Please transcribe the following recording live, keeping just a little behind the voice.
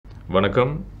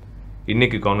வணக்கம்.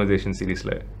 இன்னைக்கு கான்வர்சேஷன்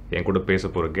சீரீஸில் என் கூட பேச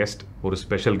போகிற கெஸ்ட் ஒரு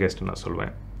ஸ்பெஷல் கெஸ்ட் நான்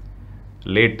சொல்வேன்.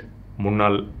 லேட்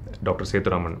முன்னாள் டாக்டர்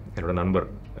சேத்துராமன் என்னோட நண்பர்,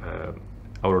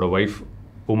 அவரோட ஒய்ஃப்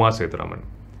உமா சேத்துராமன்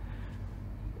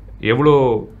எவ்வளோ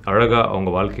அழகாக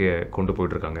அவங்க வாழ்க்கையை கொண்டு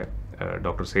போயிட்டுருக்காங்க.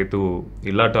 டாக்டர் சேத்து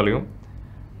இல்லாட்டாலையும்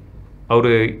அவர்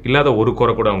இல்லாத ஒரு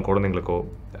குறை கூட அவங்க குழந்தைங்களுக்கோ,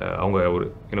 அவங்க ஒரு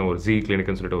ஒரு ஜி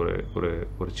கிளினிக்னு சொல்லிட்டு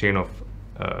ஒரு செயின் ஆஃப்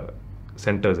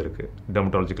சென்டர்ஸ் இருக்குது,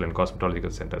 டெர்மட்டாலஜிக்கல் அண்ட்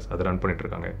காஸ்மெட்டாலஜிக்கல் சென்டர்ஸ், அதை ரன்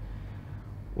பண்ணிகிட்ருக்காங்க.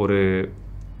 ஒரு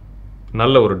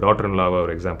நல்ல ஒரு டாட்டர் இன் லாவாக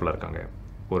ஒரு எக்ஸாம்பிளாக இருக்காங்க.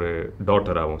 ஒரு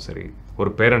டாட்டராகவும் சரி, ஒரு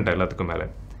பேரண்ட்டாக எல்லாத்துக்கும்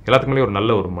மேலே ஒரு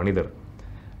நல்ல ஒரு மனிதர்.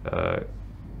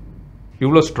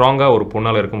 இவ்வளோ ஸ்ட்ராங்காக ஒரு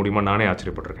பொண்ணால் இருக்க முடியுமா நானே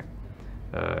ஆச்சரியப்பட்டிருக்கேன்.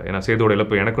 ஏன்னா சேதுவோட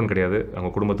இழப்பு எனக்கும் கிடையாது,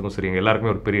 அவங்க குடும்பத்துக்கும் சரி, எங்கள்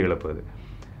எல்லாருக்குமே ஒரு பெரிய இழப்பு அது.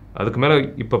 அதுக்கு மேலே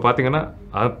இப்போ பார்த்தீங்கன்னா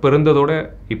அப்போ இருந்ததோட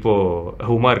இப்போது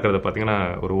உமா இருக்கிறத பார்த்தீங்கன்னா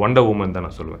ஒரு வண்டர் உமன் தான்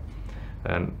நான் சொல்லுவேன்.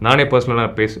 நானே பர்சனலாக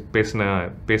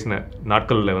பேசின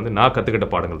நாட்களில் வந்து நான் கற்றுக்கிட்ட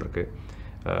பாடங்கள் இருக்குது.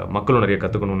 மக்களும் நிறைய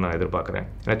கற்றுக்கணும்னு நான் எதிர்பார்க்குறேன்.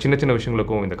 ஏன்னா சின்ன சின்ன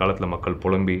விஷயங்களுக்கும் இந்த காலத்தில் மக்கள்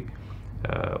புலம்பி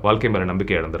வாழ்க்கை மேலே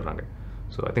நம்பிக்கை இழந்துடுறாங்க.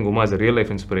 So I think Uma is a real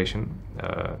life inspiration.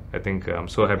 I think I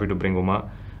am so happy to bring Uma.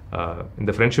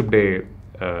 இந்த ஃப்ரெண்ட்ஷிப் டே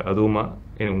அதுவுமா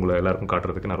உங்களை எல்லாருக்கும்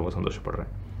காட்டுறதுக்கு நான் ரொம்ப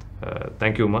சந்தோஷப்படுறேன்.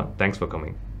 Thank you Uma, thanks for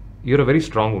coming. You are a very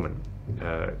strong woman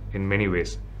in many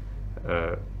ways.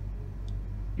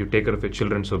 You take care of your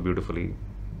children so beautifully.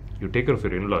 You take care of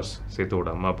your in-laws. சேத்துவோட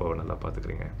அம்மா அப்பாவை நல்லா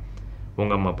பார்த்துக்கிறீங்க.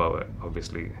 உங்கள் அம்மா அப்பாவை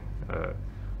ஆப்வியஸ்லி.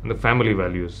 அந்த ஃபேமிலி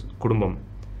வேல்யூஸ், குடும்பம்.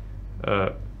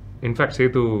 இன்ஃபேக்ட்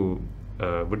சேத்து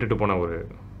விட்டுட்டு போன ஒரு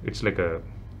இட்ஸ் லைக்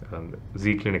அந்த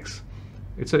G clinics,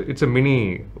 it's a mini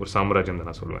ஒரு சாம்ராஜ்யம் தான்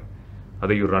நான் சொல்லுவேன்.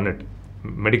 அதை you run it.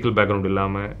 Medical background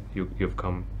இல்லாமல் you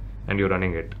come and you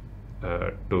running it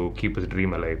to keep is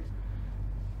dream alive.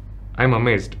 I am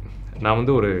amazed. நான்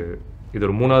வந்து இது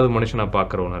ஒரு மூணாவது மனுஷன் நான்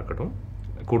பார்க்குறவனா இருக்கட்டும்,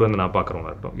 கூட வந்து நான் பார்க்குறவனா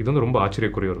இருக்கட்டும், இது வந்து ரொம்ப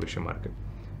ஆச்சரியக்குரிய ஒரு விஷயமா இருக்குது.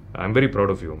 I am very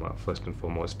proud of you மா, first and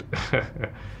foremost.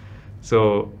 So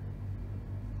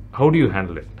how to you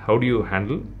handle it? How to you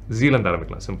handle ஜீலேருந்து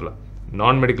ஆரம்பிக்கலாம் சிம்பிளாக.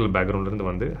 நான் மெடிக்கல் பேக்ரவுண்ட்லேருந்து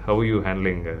வந்து how you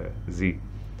handling G?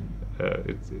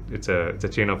 It's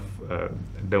a chain of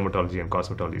dermatology and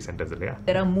cosmetology centers.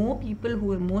 There are more people who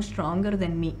are more stronger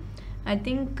than me. I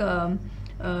think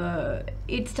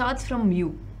it starts from you.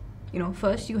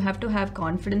 First you have to have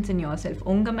confidence in yourself.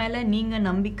 Unga mela neenga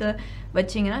nambika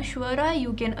vachingana sure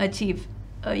you can achieve.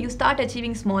 You start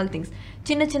achieving small things,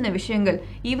 chinna vishayangal.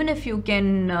 Even if you can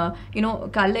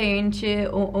kalla enche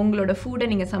ungaloda food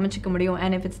neenga samichikka mudiyum,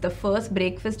 and if it's the first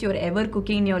breakfast you're ever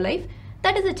cooking in your life,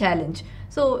 that is a challenge.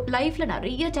 So லைஃப்பில்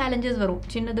நிறைய challenges வரும்,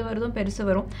 சின்னது வருதும் பெருசு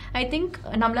வரும். I think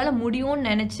நம்மளால் முடியும்னு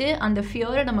நினச்சி அந்த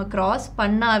ஃபியரை நம்ம க்ராஸ்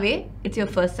பண்ணாவே it's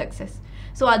your first success.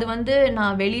 So அது வந்து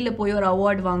நான் வெளியில் போய் ஒரு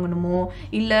அவார்ட் வாங்கணுமோ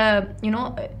இல்லை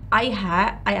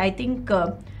I think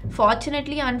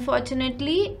fortunately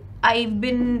unfortunately I've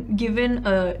been given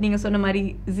நீங்கள் சொன்ன மாதிரி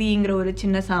ஜீங்கிற ஒரு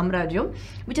சின்ன சாம்ராஜ்யம்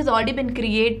which has already been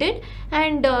created,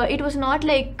 and it was not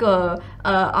like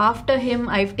after him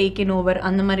I've taken over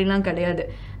அந்த மாதிரிலாம் கிடையாது.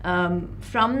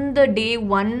 From the day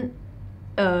one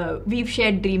we've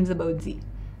shared dreams about Z.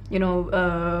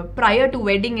 Prior to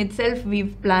wedding itself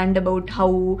we've planned about how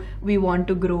we want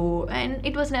to grow, and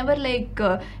it was never like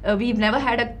we've never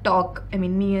had a talk. I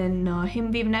mean, me and him,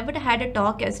 we've never had a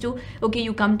talk as to okay,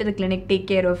 you come to the clinic, take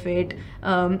care of it,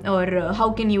 or how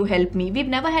can you help me.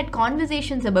 We've never had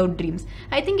conversations about dreams.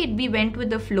 I think we went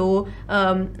with the flow.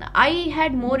 I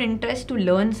had more interest to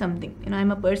learn something.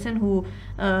 I'm a person who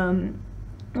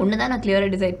ஒன்று தான் நான் கிளியராக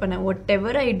decide பண்ணேன்.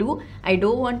 whatever I do, I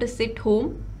don't want to sit home,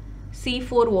 see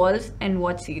four walls and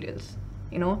watch serials.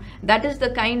 That is the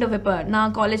kind of இப்போ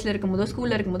நான் காலேஜில் இருக்கும்போதோ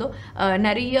ஸ்கூலில் இருக்கும்போதோ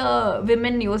நிறைய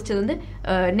விமன் யோசிச்சது வந்து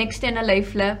நெக்ஸ்ட் என்ன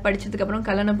லைஃப்பில் படித்ததுக்கப்புறம்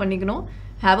கல்யாணம் பண்ணிக்கணும்,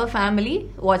 have a family,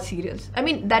 watch serials.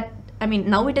 I mean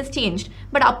now it has changed,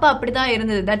 but அப்போ அப்படி தான்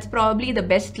இருந்தது. That's probably the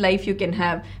best life you can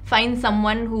have. Find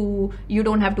someone who you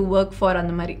don't have to work for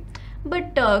அந்த மாதிரி.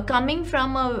 But coming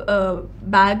from a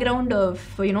background of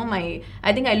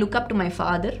I think I look up to my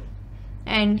father,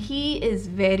 and he is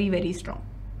very very strong,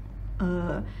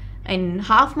 and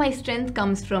half my strength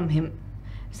comes from him.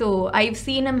 So I've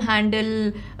seen him handle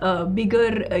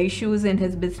bigger issues in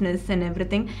his business and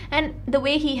everything, and the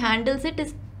way he handles it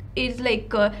is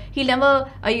like he never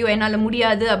ஐயோ என்னால்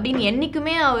முடியாது அப்படின்னு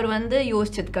என்றைக்குமே அவர் வந்து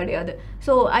யோசிச்சது கிடையாது.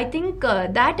 So I think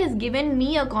that has given me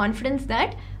a confidence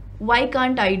that why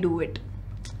can't I do it?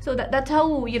 So that's how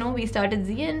we started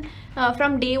Z, and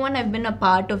from day one I've been a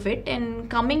part of it. And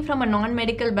coming from a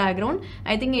non-medical background,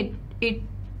 I think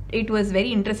it was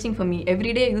very interesting for me.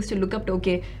 Every day I used to look up to,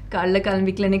 okay, kaalla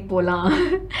kalmi clinic polam.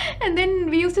 And then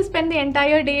we used to spend the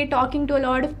entire day talking to a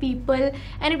lot of people,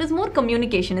 and it was more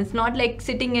communication. It's not like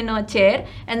sitting in a chair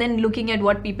and then looking at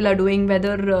what people are doing,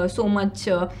 whether so much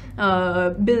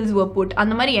bills were put. And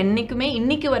the mari ennikume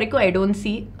innikku varaikku I don't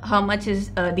see how much is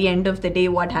the end of the day,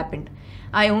 what happened.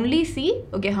 I only see,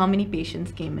 okay, how many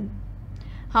patients came in,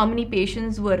 how many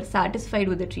patients were satisfied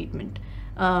with the treatment,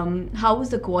 how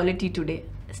is the quality today.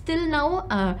 Still now,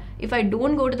 if I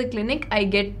don't go to the clinic, I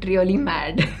get really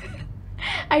mad.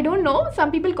 I don't know,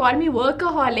 some people call me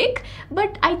workaholic,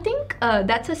 but I think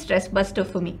that's a stress buster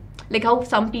for me. Like how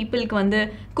some people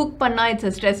cook panna, it's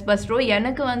a stress buster.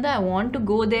 Enakku I want to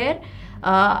go there.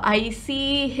 I see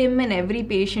him in every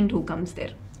patient who comes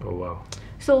there. Oh wow.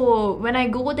 So when I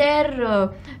go there,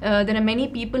 there are many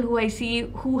people who I see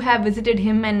who have visited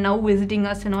him and now visiting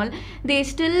us and all. They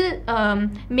still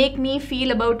make me feel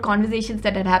about conversations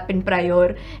that had happened prior,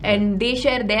 and they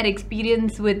share their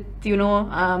experience with, you know,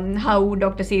 how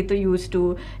Dr. Sethu used to,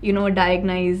 you know,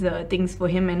 diagnose things for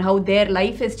him, and how their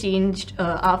life has changed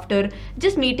after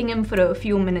just meeting him for a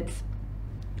few minutes.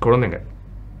 குழந்தைங்க,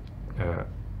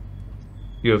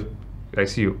 I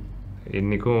see you.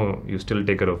 இன்னைக்கும் you still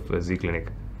take care of Z clinic,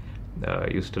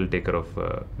 you still take care of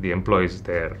the employees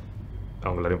there.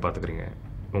 அவங்க எல்லாரையும் பார்த்துக்கிறீங்க,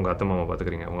 உங்கள் அத்தை மாமா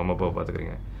பார்த்துக்கிறீங்க, உங்கள் அம்மா அப்பாவை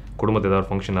பார்த்துக்கிறீங்க, குடும்பத்தை ஏதாவது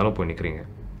ஃபங்க்ஷனாலும் போய் நிற்கிறீங்க,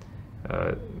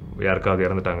 யாருக்காவது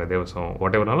இறந்துட்டாங்க தேவசம்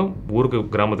வாட் எவர்னாலும் ஊருக்கு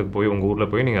கிராமத்துக்கு போய் உங்கள்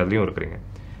ஊரில் போய் நீங்கள் அதுலேயும் இருக்கிறீங்க.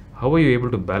 how are you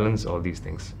able to balance all these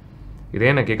things?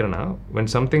 இதே நான் கேட்குறேன்னா, when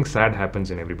something sad happens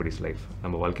in everybody's life,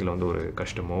 நம்ம வாழ்க்கையில் ஒரு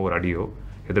கஷ்டமோ ஒரு அடியோ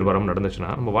எதிர்பாராமல்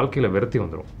நடந்துச்சுன்னா நம்ம வாழ்க்கையில் வெறுத்தி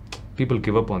வந்துடும். People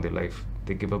give up on their life,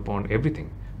 they give up on everything,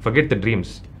 forget the dreams.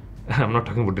 I'm not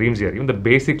talking about dreams here, even the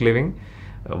basic living,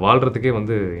 வாழ்கிறதுக்கே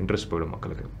interest போயிடும்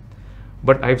மக்களுக்கு.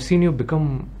 But I've seen you become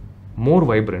more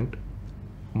vibrant,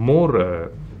 more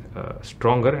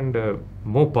stronger and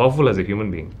more powerful as a human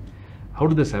being. How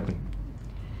did this happen?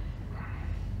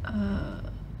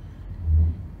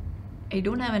 I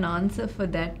don't have an answer for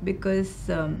that, because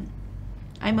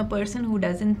I'm a person who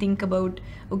doesn't think about,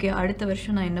 okay, அடுத்த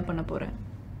வருஷம் நான் என்ன பண்ண போகிறேன்,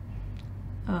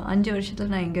 5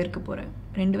 வருஷத்தில் நான் எங்கே இருக்க போகிறேன்,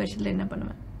 2 வருஷத்தில் என்ன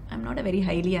பண்ணுவேன். I'm not a very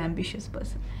highly ambitious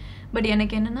person. But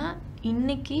எனக்கு என்னென்னா,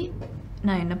 இன்றைக்கி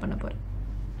நான் என்ன பண்ண போகிறேன்,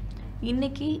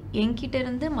 இன்றைக்கி என்கிட்ட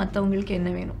இருந்து மற்றவங்களுக்கு என்ன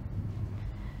வேணும்.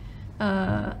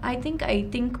 I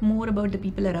think more about the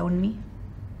people around me.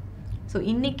 So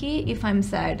இன்னைக்கு if I'm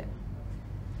sad,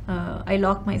 I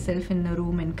lock myself in a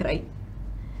room and cry.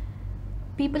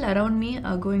 People around me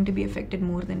are going to be affected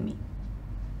more than me.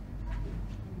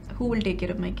 Who will take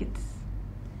care of my kids?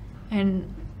 And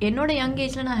என்னோட young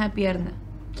ஏஜில் நான் ஹாப்பியாக இருந்தேன்.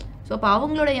 So அப்போ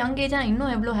அவங்களோட young ஏஜை நான்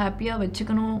இன்னும் எவ்வளோ ஹாப்பியாக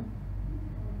வச்சுக்கணும்.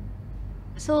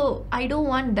 So I don't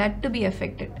want that to be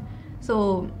affected. So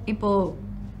இப்போது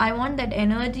I want that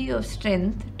energy of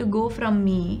strength to go from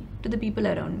me to the people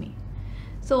around me.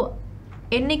 So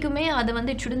என்றைக்குமே அதை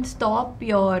it shouldn't stop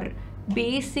your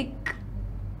basic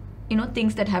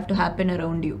things that have to happen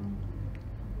around you.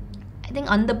 I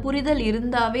think அந்த புரிதல்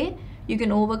இருந்தாவே you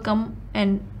can over come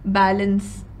and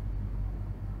balance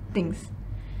things.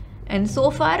 And so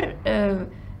far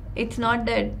it's not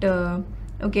that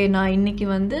okay na inniki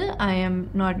I am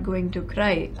not going to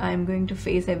cry, I am going to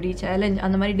face every challenge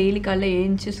and mari daily kalla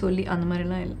enchu solli and mari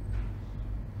la illa.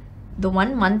 The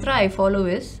one mantra I follow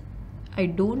is I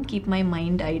don't keep my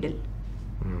mind idle.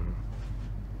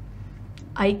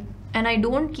 I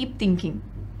don't keep thinking.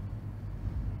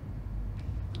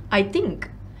 I think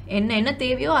என்ன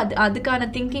தேவையோ அதுக்கான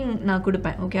thinking நான்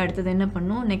கொடுப்பேன். Okay, அடுத்தது என்ன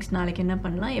பண்ணணும், next நாளைக்கு என்ன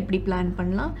பண்ணலாம், எப்படி பிளான்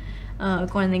பண்ணலாம்,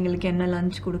 குழந்தைங்களுக்கு என்ன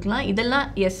லஞ்ச் கொடுக்கலாம், இதெல்லாம்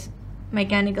S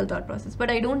mechanical thought process.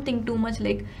 But I don't think too much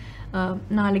like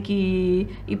நாளைக்கு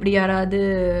இப்படி யாராவது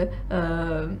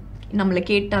நம்மளை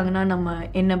கேட்டாங்கன்னா நம்ம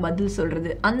என்ன பதில்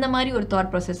சொல்கிறது, அந்த மாதிரி ஒரு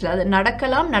தாட் ப்ராசஸில் அது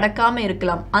நடக்கலாம் நடக்காமல்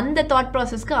இருக்கலாம். அந்த தாட்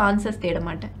ப்ராசஸ்க்கு ஆன்சர்ஸ் தேட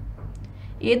மாட்டேன்.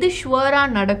 எது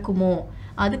ஷுவராக நடக்குமோ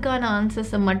அதுக்கான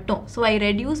ஆன்சர்ஸை மட்டும். So I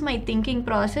reduce my thinking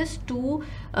process to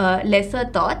lesser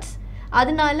thoughts.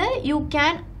 அதனால you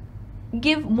can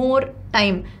give more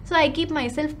time. So I keep my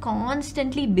self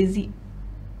constantly busy.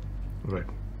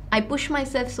 I push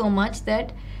myself so much that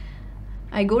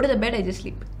I go to the bed, I just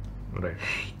sleep. Right.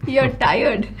 You're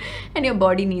tired and your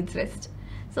body needs rest.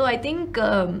 So I think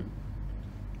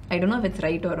I don't know if it's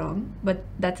right or wrong, but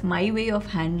that's my way of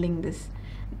handling this.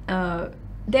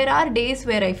 There are days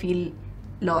where I feel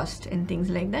lost and things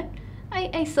like that.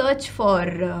 I search for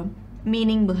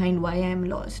meaning behind why I am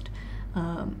lost.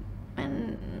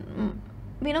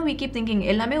 And we keep thinking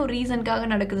ellame or reason kaga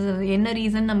nadakudhu, enna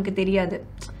reason namakku theriyadu.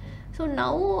 So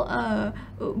now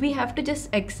we have to just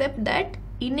accept that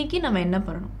இன்னைக்கு நம்ம என்ன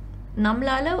பண்ணணும்,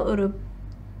 நம்மளால் ஒரு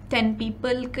 10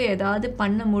 பீப்புளுக்கு ஏதாவது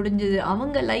பண்ண முடிஞ்சது,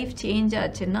 அவங்க லைஃப் சேஞ்ச்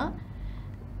ஆச்சுன்னா,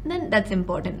 then that's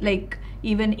important. Like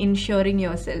even ensuring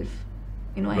yourself,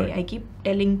 you know, Right. I keep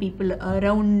telling people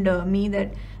around me that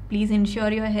please ensure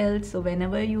your health, so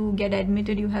whenever you get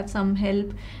admitted you have some help.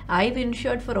 I've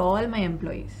insured for all my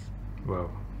employees. Wow.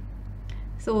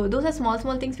 So those are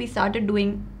small things we started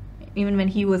doing even when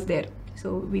he was there. So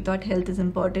we thought health is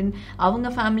important.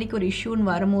 Avanga family ku or issue nu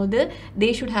varumbodhu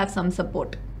they should have some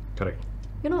support. Correct.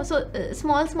 You know, so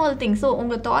small things. So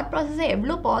unga thought process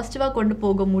evlo positive ah kondu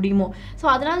poga mudiyumo. So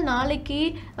adanal naaliki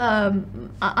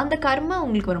and karma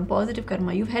ungalku varum, positive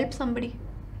karma. You've helped somebody.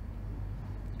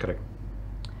 Correct.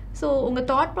 So unga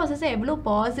thought process evlo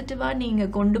positive ah neenga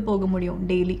kondu poga mudiyum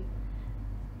daily.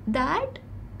 That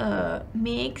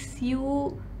makes you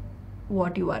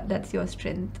what you are. That's your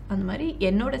strength. And mari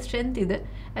ennoda strength idu.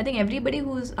 I think everybody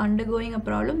who's undergoing a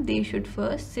problem, they should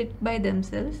first sit by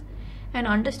themselves and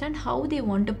understand how they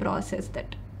want to process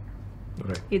that.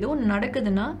 Right. ஏதோ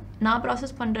நடக்குதுன்னா நான்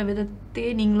process பண்ணுற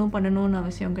விதத்தையே நீங்களும் பண்ணணும்னு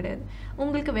அவசியம் கிடையாது.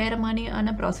 உங்களுக்கு வேறு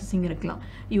மாதிரியான ப்ராசஸிங் இருக்கலாம்.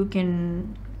 You can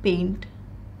paint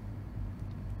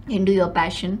and do your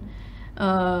passion.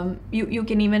 You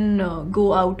can even go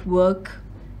out, work.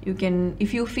 You can, if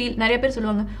you feel, நிறைய பேர்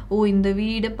சொல்லுவாங்க, ஓ இந்த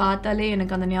வீடு பார்த்தாலே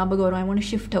எனக்கு அந்த ஞாபகம் வரும், ஐ வாண்ட்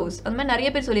ஷிஃப்ட் ஹவுஸ். அந்த மாதிரி நிறைய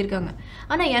பேர் சொல்லியிருக்காங்க.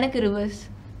 ஆனால் எனக்கு ரிவர்ஸ்.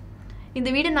 இந்த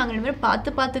வீடை நாங்கள் ரெண்டு பேரும்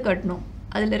பார்த்து கட்டணும்.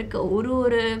 அதில் இருக்க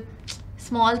ஒரு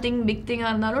ஸ்மால் திங் பிக்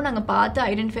திங்காக இருந்தாலும் நாங்கள் பார்த்து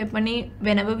ஐடென்டிஃபை பண்ணி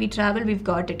whenever we travel we've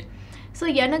got it. So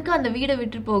எனக்கு அந்த வீடை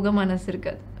விட்டு போக மனசு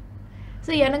இருக்காது.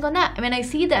 ஸோ எனக்கு வந்து when I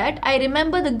see that I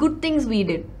remember the good things we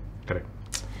did. Correct.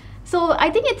 So I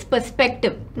think it's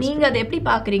perspective. நீங்கள் அதை எப்படி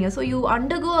பார்க்குறீங்க? So you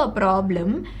undergo a problem,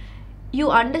 you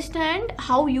understand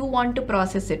how you want to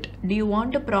process it. Do you want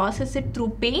to process it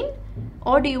through pain,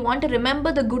 or do you want to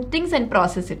remember the good things and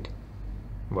process it?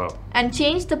 Wow. And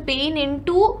change the pain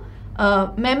into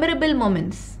memorable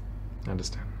moments.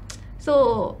 Understand. So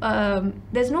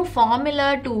there's no formula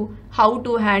to how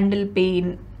to handle pain.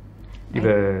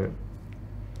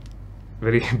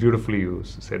 Very beautifully you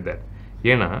said that.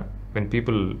 Yena, when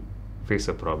people face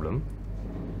a problem,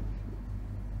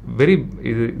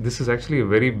 this is actually a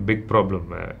very big problem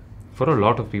for a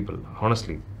lot of people,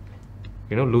 honestly.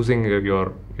 You know, losing your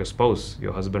spouse,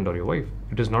 your husband or your wife,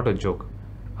 it is not a joke.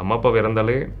 Amma appa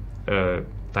irandale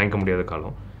தாங்க முடியாத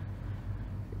காலம்.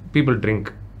 People drink.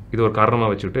 இது ஒரு காரணமாக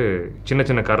வச்சுட்டு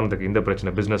சின்ன காரணத்துக்கு இந்த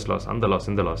பிரச்சனை, பிஸ்னஸ் லாஸ், அந்த லாஸ்,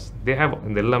 இந்த loss,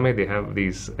 they have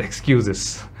these excuses.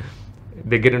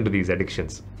 They get into these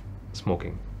addictions,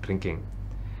 smoking, drinking,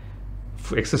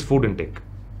 excess food intake,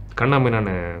 கண்ணாமினான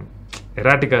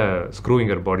erratica screwing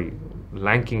your body,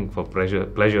 lanking for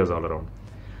pleasures all around.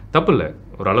 தப்பு இல்லை,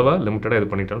 ஒரு அளவாக லிமிட்டடாக இது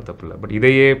பண்ணிட்டாலும் தப்பு இல்லை. பட்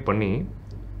இதையே பண்ணி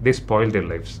they spoil their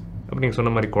lives. அப்படி நீங்கள்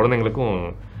சொன்ன மாதிரி குழந்தைங்களுக்கும்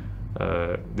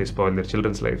they spoil their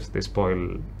children's lives, they spoil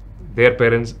their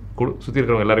parents, சுற்றி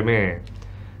இருக்கிறவங்க எல்லாருமே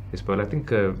they spoil. I think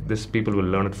this people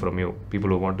will learn it from you,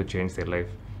 people who want to change their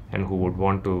life and who would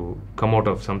want to come out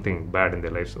of something bad in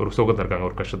their lives. ஒரு சோகத்தை இருக்காங்க,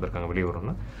 ஒரு கஷ்டத்தை இருக்காங்க, வெளியே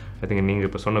வரணும்னா I think நீங்கள்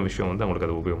இப்போ சொன்ன விஷயம் வந்து அவங்களுக்கு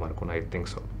அது உபயோகமாக இருக்கும். I think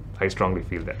so. I strongly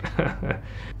feel that.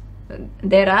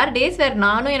 There are days where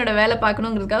நானும் என்னோட வேலை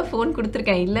பார்க்கணுங்கிறதுக்காக ஃபோன்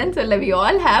கொடுத்துருக்கேன், இல்லைன்னு சொல்ல. We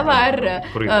all have our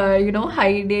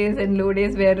high days and low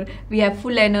days where we have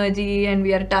full energy and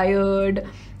we are tired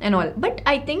and all. But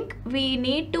I think we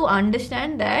need to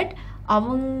understand that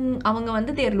அவங்க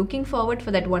வந்து they are looking forward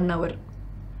for that 1 hour.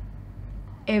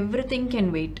 Everything can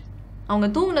wait. அவங்க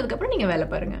தூங்குனதுக்கப்புறம் நீங்கள் வேலை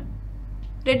பாருங்கள்.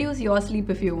 Reduce your sleep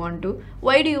if you want to.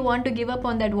 Why do you want to give up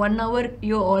on that 1 hour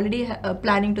you're already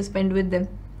planning to spend with them?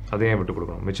 அதையும் விட்டு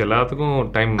கொடுக்கணும். மிச்சம் எல்லாத்துக்கும்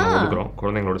time கொடுக்குறோம்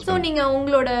குழந்தைங்களோட. ஸோ நீங்கள்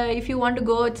உங்களோட if you want to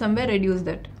go out somewhere, reduce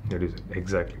that.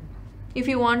 Exactly. If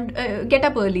you want, get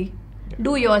up early.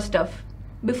 Do your stuff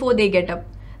before they get up.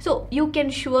 So you can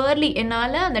surely,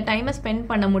 என்னால் அந்த டைமை ஸ்பெண்ட்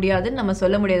பண்ண முடியாதுன்னு நம்ம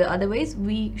சொல்ல முடியாது. Otherwise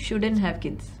we shouldn't have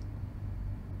kids.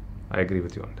 I agree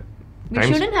with you on that. We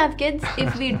shouldn't have kids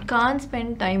if we can't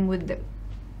spend time with them.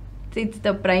 It's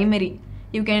the primary.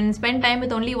 You can spend time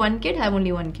with only one kid, have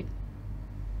only one kid.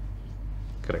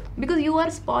 Correct. Because you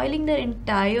are spoiling their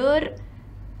entire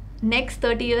next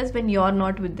 30 years when you're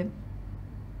not with them.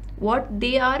 What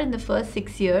they are in the first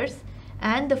 6 years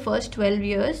and the first 12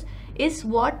 years is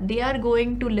what they are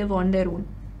going to live on their own.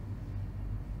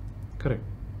 Correct.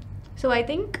 So I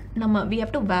think we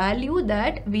have to value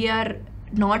that we are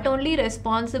not only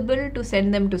responsible to send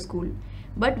them to school,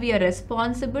 but we are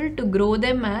responsible to grow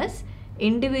them as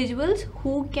individuals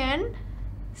who can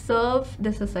serve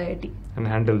the society and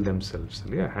handle themselves,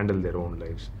 handle their own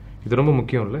lives. இது ரொம்ப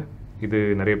முக்கியம் இல்லை? இது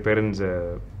நிறைய parents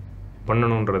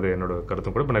பண்ணணுன்றது என்னோட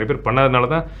கருத்தும் கூட. இப்போ நிறைய பேர் பண்ணாதனால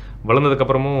தான்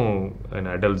வளர்ந்ததுக்கப்புறமும்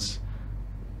adults,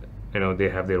 they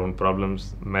have their own problems,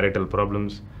 marital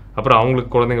problems, அப்புறம்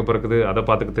அவங்களுக்கு குழந்தைங்க பிறக்குது, அதை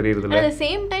பார்த்துக்க தெரியுது இல்லை. அட் த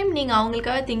சேம் டைம் நீங்கள்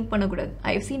அவங்களுக்காக திங்க் பண்ணக்கூடாது.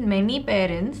 ஐவ் சீன் மெனி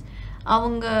பேரண்ட்ஸ்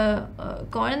அவங்க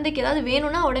குழந்தைக்கு ஏதாவது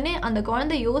வேணும்னா உடனே அந்த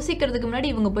குழந்தை யோசிக்கிறதுக்கு முன்னாடி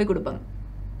இவங்க போய் கொடுப்பாங்க.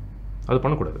 அது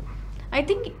பண்ணக்கூடாது. ஐ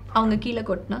திங்க் அவங்க கீழே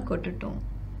கொட்டினா கொட்டட்டும்,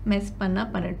 மெஸ்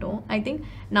பண்ணால் பண்ணட்டும். ஐ திங்க்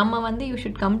நம்ம வந்து you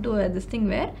should come to this thing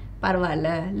where பரவாயில்ல,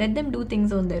 let them two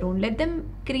things on their own, let them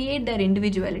create there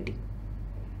individuality.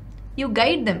 You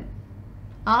guide them.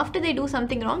 After they do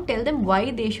something wrong, tell them why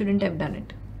they shouldn't have done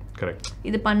it. Correct.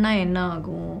 இது பண்ணால் என்ன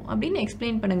ஆகும் அப்படின்னு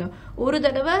explain பண்ணுங்க. ஒரு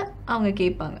தடவை அவங்க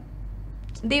கேட்பாங்க.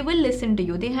 they will listen to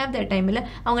you, they have that time. இல்லை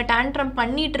அவங்க டேண்ட்ரம்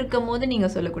பண்ணிட்டு இருக்கும் போது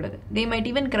நீங்கள் சொல்லக்கூடாது. they might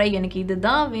even cry, எனக்கு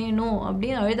இதுதான் வேணும்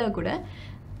அப்படின்னு அழுதா கூட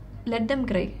let them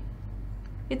cry,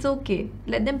 it's okay,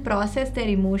 let them process their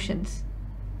emotions.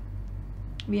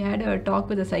 We had a talk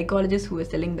with a psychologist who was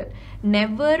telling that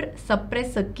never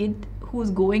suppress a kid who's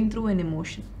going through an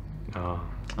emotion.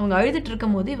 அவங்க அழுதுட்டு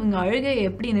இருக்கும் போது இவங்க அழுகை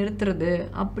எப்படி நிறுத்துறது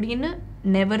அப்படின்னு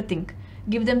never think.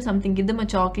 Give them something, give them a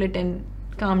chocolate and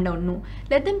calm down. No,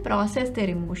 let them process their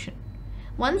emotion.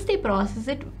 Once they process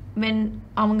it, when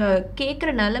அவங்க கேட்குற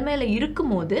நிலைமையில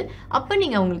இருக்கும் போது அப்போ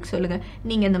நீங்கள் அவங்களுக்கு சொல்லுங்கள்,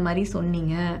 நீங்கள் இந்த மாதிரி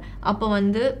சொன்னீங்க, அப்போ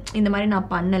வந்து இந்த மாதிரி நான்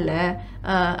பண்ணலை,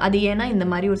 அது ஏன்னா இந்த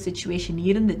மாதிரி ஒரு சுச்சுவேஷன்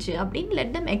இருந்துச்சு அப்படின்னு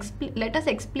let us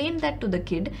explain that to the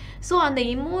kid. So அந்த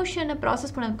இமோஷனை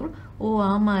ப்ராசஸ் பண்ணதுக்கப்புறம் ஓ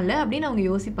ஆமாம்ல அப்படின்னு அவங்க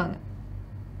யோசிப்பாங்க.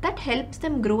 that helps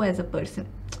them grow as a person.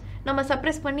 நம்ம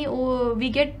சப்ரெஸ் பண்ணி ஓ வி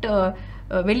கெட்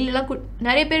வெளியிலலாம்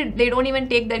நிறைய பேர் they don't even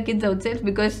take their kids outside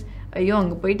because ஐயோ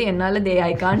அங்கே போயிட்டு என்னால்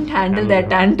I can't handle their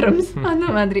tantrums அந்த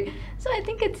மாதிரி. So I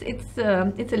think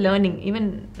it's a learning. Even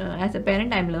as a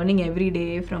parent I'm learning every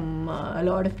day from a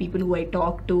lot of people who I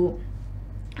talk to,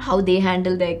 how they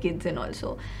handle their kids and also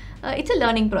it's a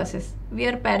learning process. We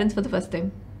are parents for the first time.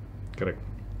 Correct.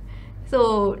 So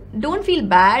don't feel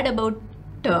bad about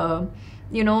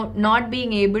not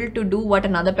being able to do what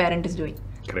another parent is doing.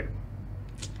 Correct.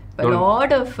 A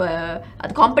lot of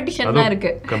competition la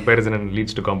irukku. Comparison and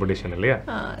leads to competition illaya.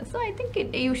 So I think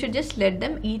you should just let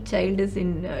them. Each child is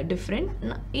in different.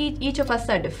 Each of us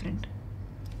are different.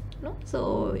 No? So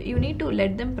you need to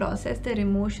let them process their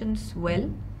emotions well,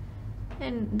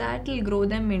 and that will grow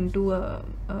them into a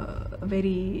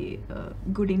very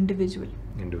good individual.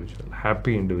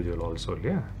 Happy individual also,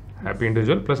 yeah. Happy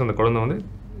individual plus and the kolanda vandu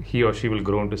he or she will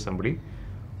grow into somebody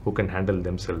who can handle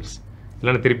themselves.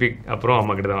 இல்லைன்னா திருப்பி அப்புறம்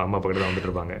அம்மா கிட்ட தான் வந்துட்டு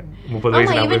இருப்பாங்க. 30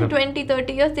 வயசு even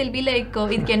 20-30 years they'll be like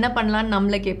இதுக்கு என்ன பண்ணலாம்னு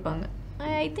நம்மள கேட்பாங்க.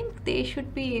 I think they should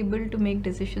be able to make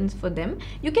decisions for them.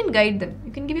 You can guide them,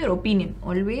 you can give your opinion,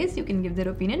 always you can give their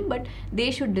opinion, but they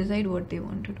should decide what they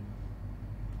want to do.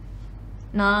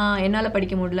 நான் என்னால்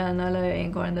படிக்க முடியல அதனால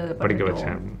என் குழந்தை படிக்க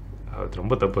வச்சேன், அது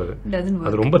ரொம்ப தப்பு.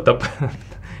 அது ரொம்ப தப்பு.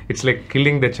 It's like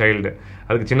killing the child.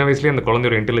 அதுக்கு சின்ன வயசுலேயே அந்த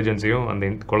குழந்தையோட இன்டெலிஜென்ஸையும்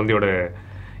அந்த குழந்தையோட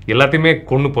எல்லாத்தையுமே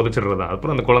கொண்டு புதைச்சிடுறது தான்.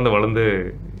 அப்புறம் அந்த குழந்தை வளர்ந்து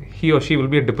he or she will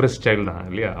be a depressed child தான்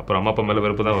இல்லையா. அப்புறம் அம்மா அப்பா மேலே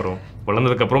வெறுப்பு தான் வரும்.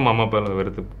 வளர்ந்ததுக்கப்புறம் அம்மா அப்பா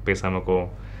வெறுத்து பேசாமல் கோ.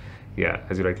 Yeah,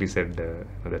 as you rightly said,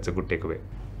 that's a good takeaway.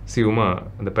 See Uma,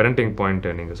 the parenting point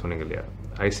நீங்கள் சொன்னீங்க இல்லையா,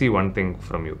 I see one thing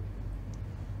from you.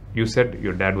 You said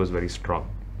your dad was very strong.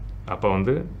 அப்போ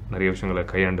வந்து நிறைய விஷயங்களை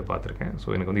கையாண்டு பார்த்துருக்கேன். ஸோ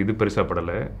எனக்கு வந்து இது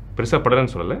பெருசாக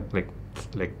படலைன்னு சொல்லலை,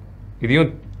 லைக்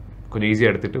இதையும் கொஞ்சம்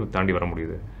ஈஸியாக எடுத்துகிட்டு தாண்டி வர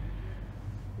முடியுது.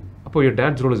 அப்போ your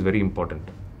dad's role is very important.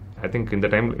 I think in the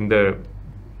time in the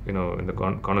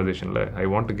conversationல I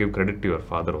want to give credit to your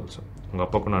father also. உங்கள்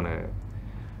அப்பாவுக்கும் நான்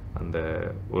அந்த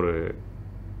ஒரு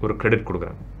கிரெடிட்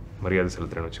கொடுக்குறேன், மரியாதை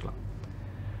செலுத்துறேன்னு வச்சுக்கலாம்.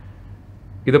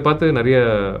 இதை பார்த்து நிறைய,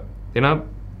 ஏன்னா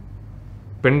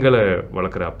பெண்களை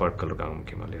வளர்க்குற அப்பாட்கள் இருக்காங்க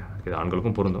முக்கியமாக இல்லையா, இது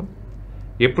ஆண்களுக்கும் பொருந்தும்.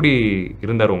 எப்படி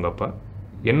இருந்தார் உங்கள் அப்பா,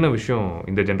 என்ன விஷயம்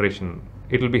இந்த generation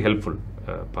it will be helpful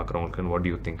பார்க்குறவங்களுக்கு. What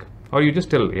to you think are you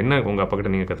just tell, என்ன உங்கள் அப்பா கிட்ட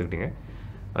நீங்கள் கற்றுக்கிட்டீங்க,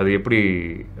 அது எப்படி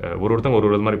ஒருத்தங்க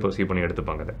ஒரு மாதிரி பர்சீவ் பண்ணி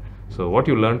எடுத்துப்பாங்க அதை. ஸோ வாட்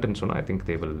யூ லேர்ன்ட்னு சொன்னால் I think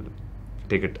they will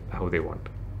take it have they want.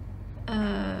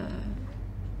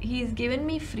 He has given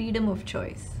me freedom of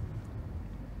choice.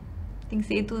 I think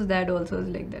Sethu's dad also is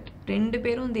like that. ரெண்டு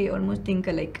பேரும் they almost think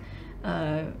alike.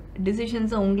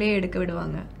 டிசிஷன்ஸை உங்களே எடுக்க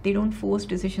விடுவாங்க. they don't force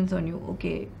decisions on you.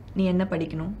 Okay நீ என்ன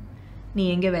படிக்கணும், நீ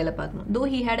எங்கே வேலை பார்க்கணும். தோ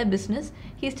he had a business,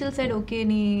 he still side okay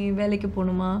நீ வேலைக்கு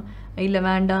போகணுமா இல்லை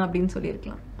வேண்டாம் அப்படின்னு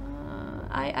சொல்லியிருக்கலாம்.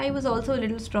 I was also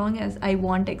little strong as I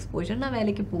want exposure, நான்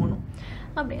வேலைக்கு போகணும்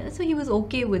அப்படின்னு. So he was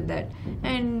okay with that.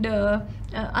 And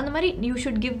அந்த மாதிரி you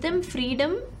should give them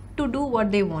freedom to two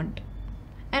what they want.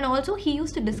 And also he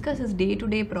use to discuss his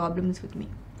day-to-day problems with me.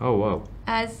 Oh wow.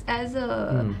 As a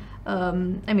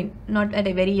I mean not at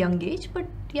a very young age, but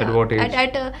yeah, at what age?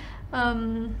 At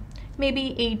maybe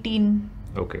 18,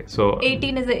 Okay, so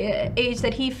 18 is the age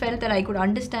that he felt that I could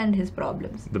understand his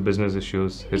problems. The business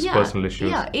issues, his personal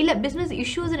issues. Yeah, இல்ல business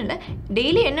issues இல்ல,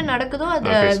 daily என்ன நடக்குதோ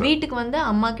அத வீட்டுக்கு வந்து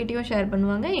அம்மா கிட்டயும் share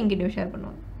பண்ணுவாங்க, என்கிட்டயும் ஷேர்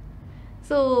பண்ணுவாங்க.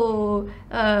 So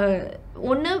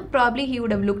one probably he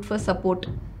would have looked for support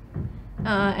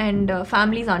and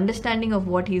family's understanding of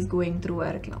what he's going through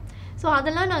இருக்கலாம். ஸோ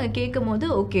அதெல்லாம் நாங்கள் கேட்கும் போது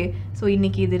ஓகே, ஸோ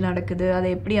இன்றைக்கி இது நடக்குது, அதை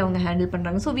எப்படி அவங்க ஹேண்டில்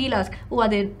பண்ணுறாங்க. ஸோ வீல் ஆஸ்க், ஓ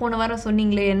அது போன வாரம்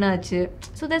சொன்னீங்களே என்ன ஆச்சு.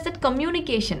 So there's that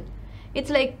communication.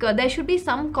 It's like there should be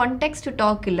some context to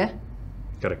talk இல்லை.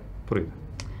 கரெக்ட், புரியுது.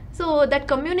 So that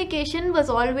communication was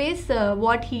always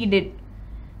what he did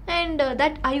and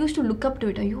that I use to look up to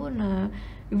it. ஐயோ நான்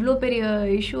இவ்வளோ பெரிய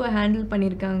இஷ்யூவை handle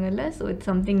பண்ணியிருக்காங்கல்ல. So it's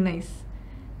something nice.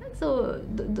 So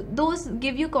those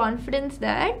give you confidence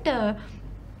that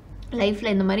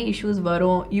லைஃப்பில் இந்த மாதிரி இஷ்யூஸ்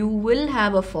வரும். You will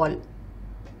have a fall.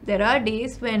 There are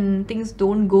days when things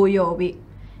don't go your way.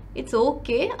 It's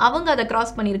okay, அவங்க அதை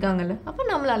க்ராஸ் பண்ணியிருக்காங்கல்ல, அப்போ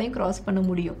நம்மளாலையும் க்ராஸ் பண்ண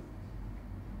முடியும்.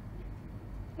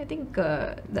 I think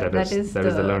that is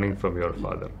the learning from your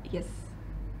father. Yes.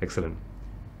 Excellent.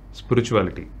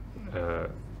 Spirituality.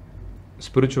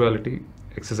 Spirituality,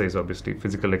 exercise obviously,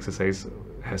 physical exercise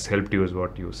has helped you is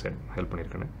what you said. Help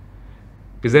பண்ணிருக்கேன்.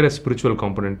 Is there a spiritual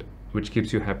component which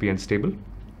keeps you happy and stable?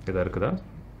 எதா இருக்குதா,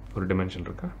 ஒரு dimension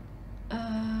இருக்கா?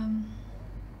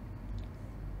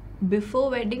 Before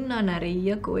wedding நான் நிறைய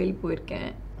கோயில் போயிருக்கேன்.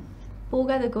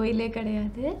 போகாத கோயிலே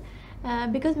கிடையாது.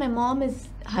 Because my mom is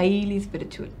highly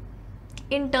spiritual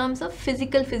in terms of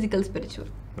physical spiritual.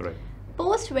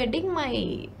 Post wedding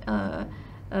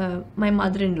my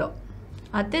mother in லா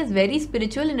அத்தை is very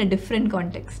spiritual in a different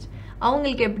context.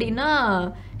 அவங்களுக்கு எப்படின்னா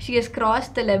she has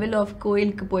cross the level of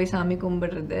கோயிலுக்கு போய் சாமி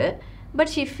கும்பிடுறது.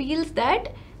 பட் ஷி ஃபீல்ஸ் தட்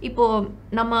இப்போது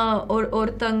நம்ம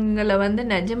ஒருத்தங்களை வந்து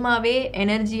நிஜமாவே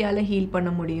எனர்ஜியால் ஹீல் பண்ண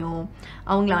முடியும்,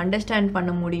 அவங்கள அண்டர்ஸ்டாண்ட்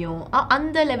பண்ண முடியும்,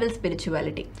 அந்த level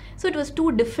spirituality. So it was 2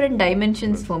 different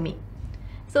dimensions for me.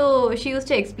 So she use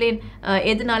to explain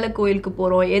எதனால கோயிலுக்கு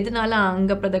போகிறோம், எதனால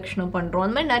அங்கே பிரதட்சணம் பண்ணுறோம்,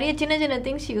 அந்த மாதிரி நிறைய சின்ன சின்ன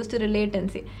things she use to relate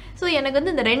and C. So எனக்கு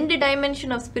வந்து இந்த 2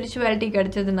 dimension ஆஃப் ஸ்பிரிச்சுவாலிட்டி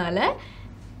கிடைச்சதுனால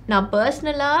நான்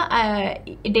பர்சனலாக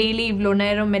டெய்லி இவ்வளோ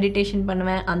நேரம் மெடிடேஷன்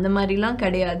பண்ணுவேன் அந்த மாதிரிலாம்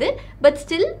கிடையாது. But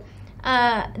still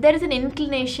there is an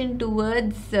inclination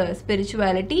towards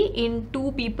spirituality in 2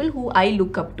 people who I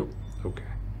look up to. Okay.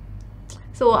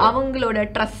 So avangaloda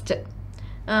trust.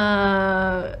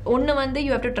 One வந்து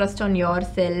you have to trust on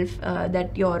yourself, that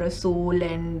you're a soul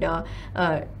and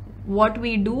what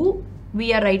we do, we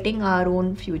are writing our own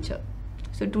future.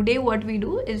 So today what we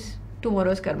do is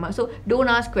tomorrow's karma. So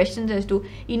don't ask questions as to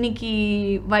இன்னைக்கு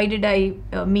why did I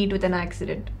meet with an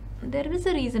accident. There is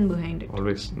a reason behind it.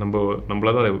 Always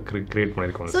நம்மளா தான் create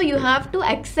பண்ணிருக்கோம். So you have to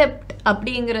accept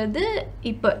அப்படிங்கிறது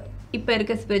இப்போ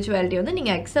இருக்க spirituality வந்து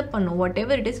நீங்கள் accept பண்ணும். What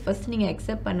ever it is first நீங்கள்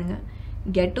அக்செப்ட் பண்ணுங்கள்.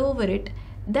 Get over it,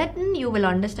 then you will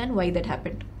understand why that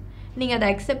happened. நீங்கள் அதை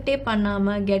அக்செப்டே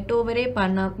பண்ணாமல் கெட்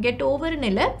ஓவர்னு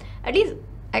இல்லை, அட்லீஸ்ட்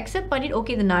அக்செப்ட் பண்ணிட்டு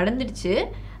ஓகே இது நடந்துடுச்சு,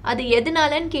 அது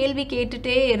எதனாலன்னு கேள்வி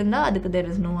கேட்டுகிட்டே இருந்தால் அதுக்கு தெர்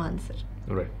இஸ் நோ ஆன்சர்.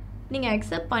 நீங்கள்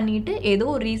அக்செப்ட் பண்ணிவிட்டு ஏதோ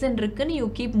ஒரு ரீசன் இருக்குன்னு you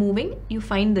keep moving, you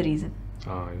find the reason.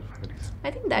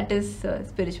 I think that is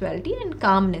spirituality and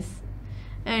calmness.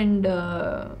 And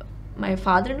my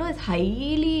father-in-law is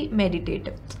highly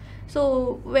meditative. So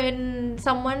when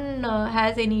someone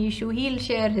has any issue, he'll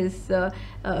share his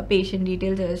patient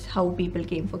details as how people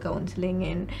came for counseling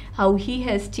and how he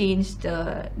has changed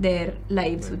their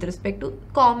lives with respect to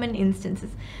common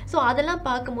instances. So அதெல்லாம்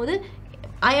பார்க்கும்போது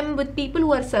I am with people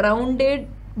who are surrounded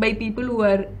by people who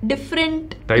are different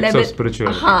types of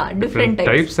spirituality. Different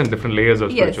types and different layers of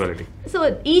spirituality. Yes. So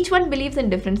each one believes in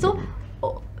different. So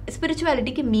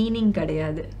spirituality ki meaning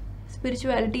kadiyadu.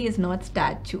 Spirituality is not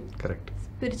statue. Correct.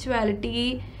 Spirituality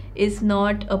is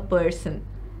not a person.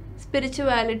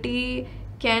 Spirituality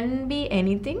can be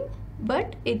anything, but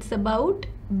it's about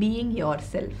being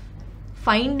yourself,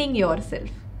 finding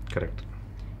yourself. Correct.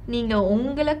 நீங்க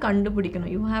உங்களை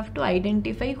கண்டுபிடிக்கணும். You have to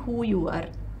identify who you are.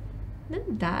 Then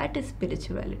that is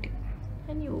spirituality,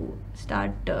 and you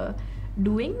start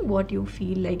doing what you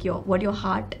feel like, what your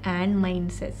heart and mind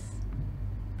says.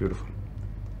 Beautiful.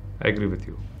 I agree with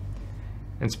you.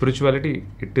 And spirituality,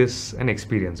 it is an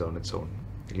experience on its own.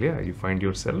 Yeah, you find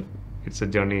yourself, it's a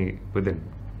journey within.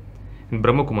 In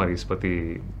Brahma Kumaris Pati,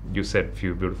 you said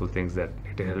few beautiful things that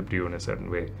it helped you in a certain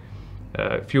way.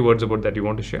 Few words about that you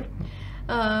want to share?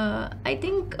 I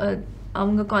think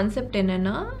avanga concept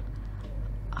enna,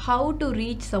 how to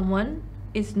reach someone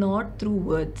is not through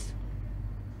words.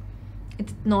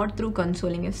 It's not through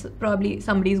consoling. If probably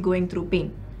somebody is going through pain,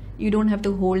 you don't have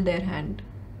to hold their hand.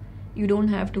 You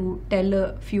don't have to tell a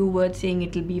few words saying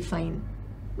it'll be fine,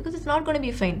 because it's not going to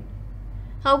be fine.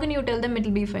 How can you tell them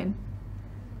it'll be fine?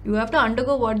 You have to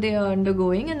undergo what they are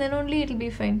undergoing, and then only it'll be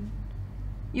fine.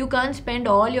 You can't spend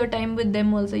all your time with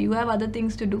them also. You have other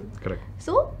things to do. Correct.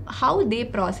 So how they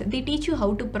process, they teach you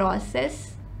how to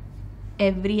process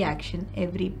every action,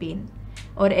 every pain,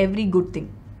 or every good thing.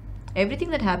 Everything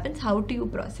that happens, how do you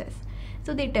process?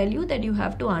 So they tell you that you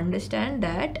have to understand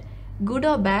that good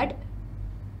or bad,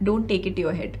 don't take it to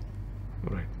your head.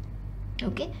 Right.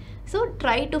 Okay, so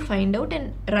try to find out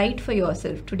and write for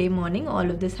yourself. Today morning all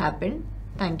of this happened,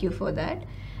 thank you for that.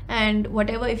 And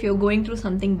whatever, if you're going through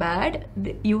something bad,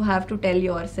 you have to tell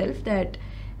yourself that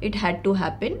it had to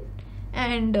happen,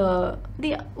 and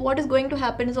what is going to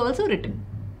happen is also written,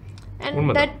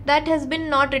 and that has been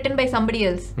not written by somebody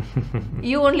else.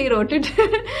 You only wrote it.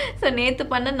 So nethu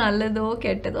panna nalladho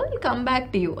kettadho will come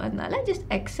back to you, adnala just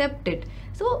accept it.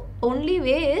 So only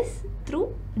way is through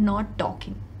not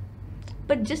talking,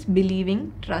 but just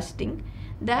believing, trusting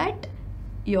that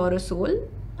you're a soul,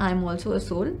 I'm also a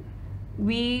soul.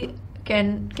 We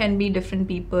can be different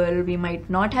people, we might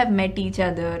not have met each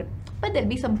other, but there'll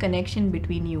be some connection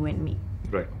between you and me.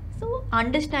 Right. So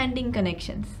understanding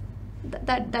connections,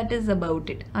 that is about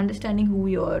it. Understanding who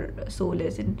your soul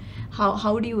is, and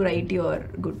how do you write your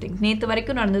good things. Nethu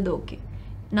varaikku nadandhathu okay,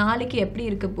 naaliki eppadi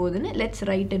irukka podunu, let's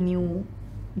write a new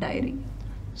diary.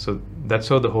 So that's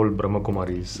how the whole Brahma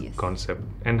Kumari's concept,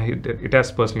 and it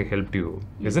has personally helped you,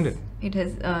 isn't it? It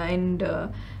has, and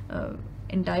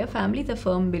entire family is a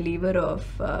firm believer of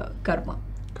karma,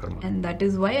 and that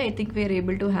is why I think we are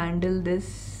able to handle this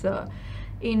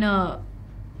in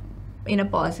a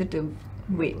positive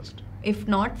way. If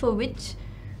not for which,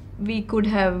 we could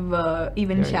have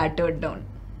even shattered down.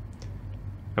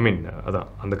 I mean,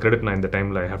 on the credit na in the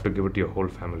time I have to give it to your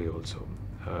whole family also.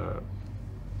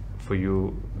 For you,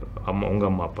 unga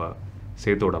amma appa,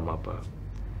 Sethu oda amma appa,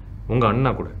 unga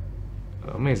anna kuda,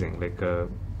 amazing. Like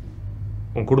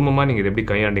உங்க குடும்பமாக நீங்கள் இது எப்படி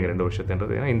கையாண்டிங்க 2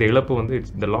 வருஷத்துன்றது. ஏன்னா இந்த இழப்பு வந்து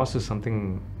the loss is something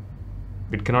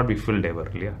it cannot be filled ever,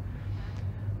 இல்லையா?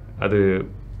 அது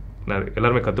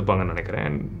எல்லாருமே கற்றுப்பாங்கன்னு நினைக்கிறேன்.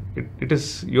 And it is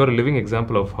you are a living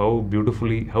example of how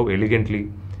beautifully, how elegantly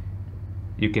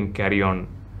you can carry on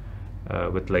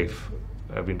with life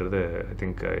அப்படின்றது. I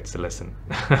think it's a lesson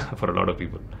for a lot of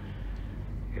people.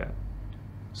 Yeah.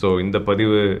 So இந்த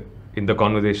பதிவு, இந்த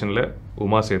கான்வர்சேஷனில்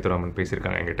உமா சேதுராமன்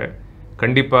பேசியிருக்காங்க என்கிட்ட.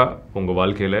 கண்டிப்பாக உங்கள்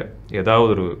வாழ்க்கையில்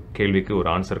ஏதாவது ஒரு கேள்விக்கு ஒரு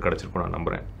ஆன்சர் கிடச்சிருக்கும் நான்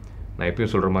நம்புகிறேன். நான்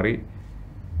எப்பயும் சொல்கிற மாதிரி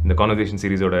இந்த கான்வர்சேஷன்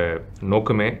சீரீஸோட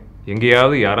நோக்கமே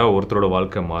எங்கேயாவது யாராவது ஒருத்தரோட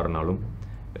வாழ்க்கை மாறினாலும்,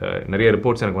 நிறைய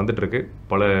ரிப்போர்ட்ஸ் எனக்கு வந்துட்டுருக்கு,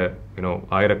 பல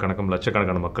ஆயிரக்கணக்கான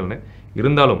லட்சக்கணக்கான மக்கள்னு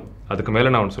இருந்தாலும், அதுக்கு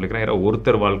மேலே நான் ஒன்று சொல்லிக்கிறேன், யாராவது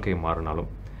ஒருத்தர் வாழ்க்கை மாறினாலும்,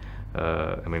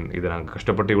 ஐ மீன் இதை நாங்கள்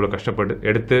கஷ்டப்பட்டு இவ்வளோ கஷ்டப்பட்டு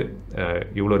எடுத்து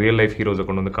இவ்வளோ ரியல் லைஃப் ஹீரோஸை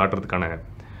கொண்டு வந்து காட்டுறதுக்கான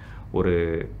ஒரு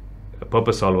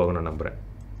பர்பஸ் சால்வ் ஆகும் நான் நம்புகிறேன்.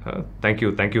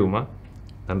 தேங்க்யூ உமா,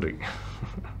 நன்றி.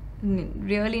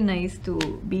 Really nice to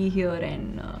be here and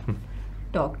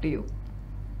talk to you.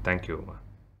 Thank you, Uma.